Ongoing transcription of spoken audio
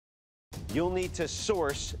You'll need to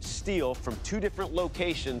source steel from 2 different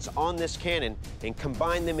locations on this cannon and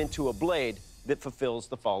combine them into a blade that fulfills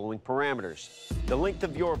the following parameters. The length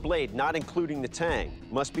of your blade, not including the tang,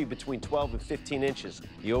 must be between 12 and 15 inches.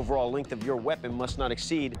 The overall length of your weapon must not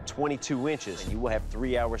exceed 22 inches. And you will have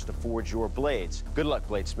 3 hours to forge your blades. Good luck,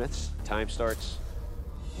 bladesmiths. Time starts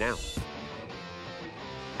now.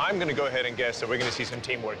 I'm going to go ahead and guess that we're going to see some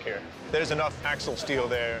teamwork here. There's enough axle steel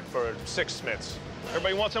there for 6 smiths.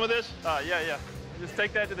 Everybody want some of this? Yeah. Just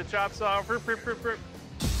take that to the chop saw.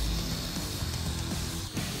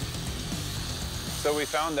 So we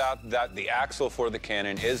found out that the axle for the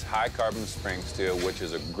cannon is high carbon spring steel, which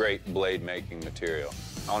is a great blade making material.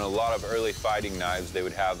 On a lot of early fighting knives, they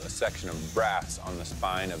would have a section of brass on the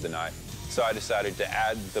spine of the knife. So I decided to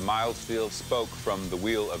add the mild steel spoke from the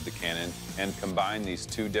wheel of the cannon and combine these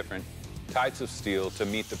 2 different types of steel to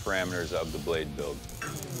meet the parameters of the blade build.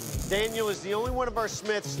 Daniel is the only one of our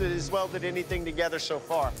smiths that has welded anything together so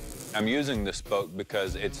far. I'm using the spoke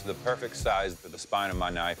because it's the perfect size for the spine of my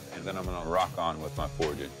knife, and then I'm going to rock on with my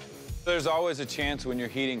forging. There's always a chance when you're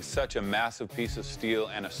heating such a massive piece of steel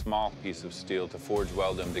and a small piece of steel to forge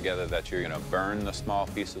weld them together that you're going to burn the small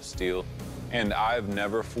piece of steel. And I've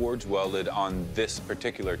never forge welded on this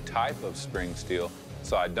particular type of spring steel,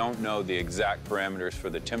 so I don't know the exact parameters for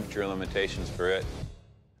the temperature limitations for it.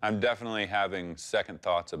 I'm definitely having second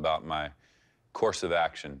thoughts about my course of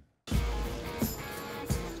action.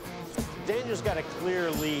 Daniel's got a clear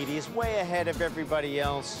lead. He's way ahead of everybody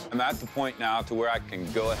else. I'm at the point now to where I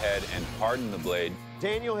can go ahead and harden the blade.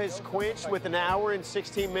 Daniel has quenched with 1 hour and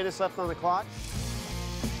 16 minutes left on the clock.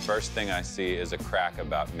 First thing I see is a crack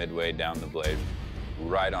about midway down the blade,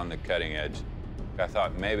 right on the cutting edge. I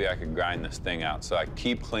thought maybe I could grind this thing out, so I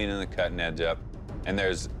keep cleaning the cutting edge up, and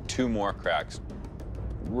there's 2 more cracks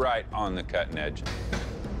right on the cutting edge.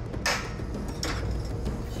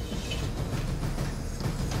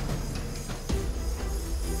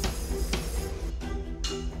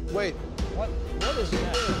 Wait, what is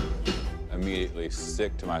that? Immediately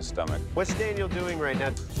sick to my stomach. What's Daniel doing right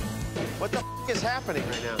now? What the f is happening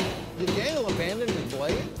right now? Did Daniel abandon his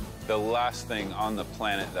blade? The last thing on the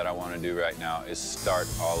planet that I want to do right now is start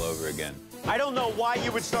all over again. I don't know why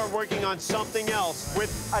you would start working on something else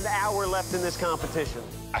with 1 hour left in this competition.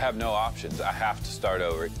 I have no options. I have to start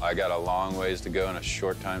over. I got a long ways to go and a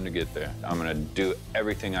short time to get there. I'm going to do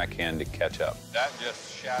everything I can to catch up. That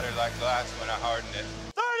just shattered like glass when I hardened it.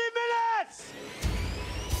 30 minutes!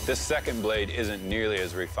 This second blade isn't nearly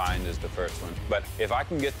as refined as the first one, but if I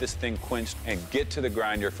can get this thing quenched and get to the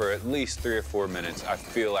grinder for at least 3 or 4 minutes, I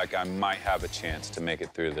feel like I might have a chance to make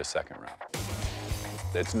it through the second round.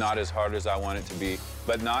 It's not as hard as I want it to be,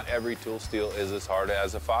 but not every tool steel is as hard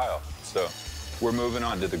as a file. So we're moving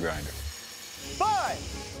on to the grinder. 5,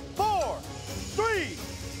 4, 3,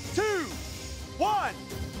 2, 1.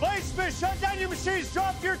 Bladesmiths, shut down your machines,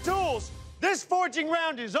 drop your tools. This forging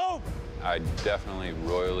round is over. I definitely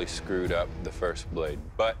royally screwed up the first blade,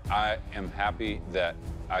 but I am happy that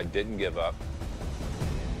I didn't give up.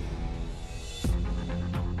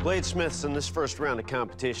 Bladesmiths, in this first round of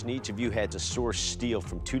competition, each of you had to source steel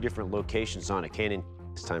from 2 different locations on a cannon.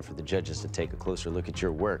 It's time for the judges to take a closer look at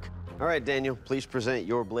your work. All right, Daniel, please present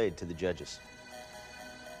your blade to the judges.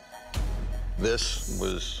 This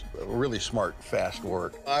was really smart, fast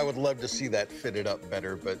work. I would love to see that fitted up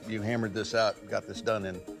better, but you hammered this out, got this done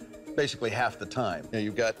in basically half the time. You know,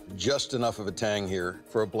 you've got just enough of a tang here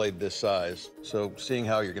for a blade this size. So seeing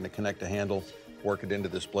how you're going to connect a handle, work it into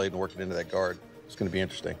this blade, and work it into that guard, it's going to be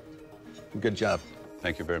interesting. Good job.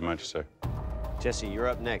 Thank you very much, sir. Jesse, you're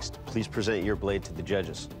up next. Please present your blade to the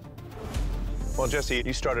judges. Well, Jesse,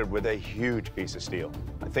 you started with a huge piece of steel.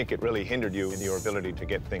 I think it really hindered you in your ability to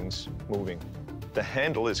get things moving. The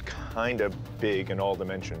handle is kind of big in all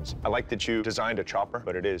dimensions. I like that you designed a chopper,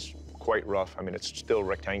 but it is quite rough. I mean, it's still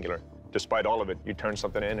rectangular. Despite all of it, you turn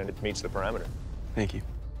something in and it meets the parameter. Thank you.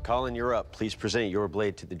 Colin, you're up. Please present your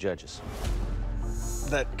blade to the judges.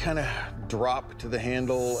 That kind of drop to the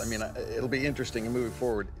handle, I mean, it'll be interesting moving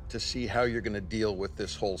forward to see how you're going to deal with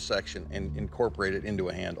this whole section and incorporate it into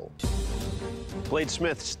a handle.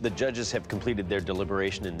 Bladesmiths, the judges have completed their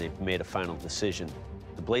deliberation and they've made a final decision.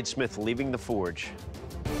 The bladesmith leaving the forge.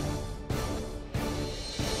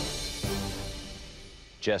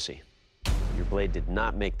 Jesse, your blade did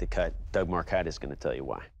not make the cut. Doug Marcotte is going to tell you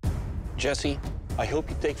why. Jesse, I hope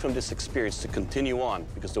you take from this experience to continue on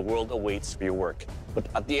because the world awaits for your work. But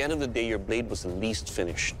at the end of the day, your blade was the least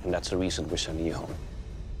finished, and that's the reason we're sending you home.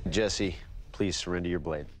 Jesse, please surrender your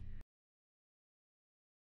blade.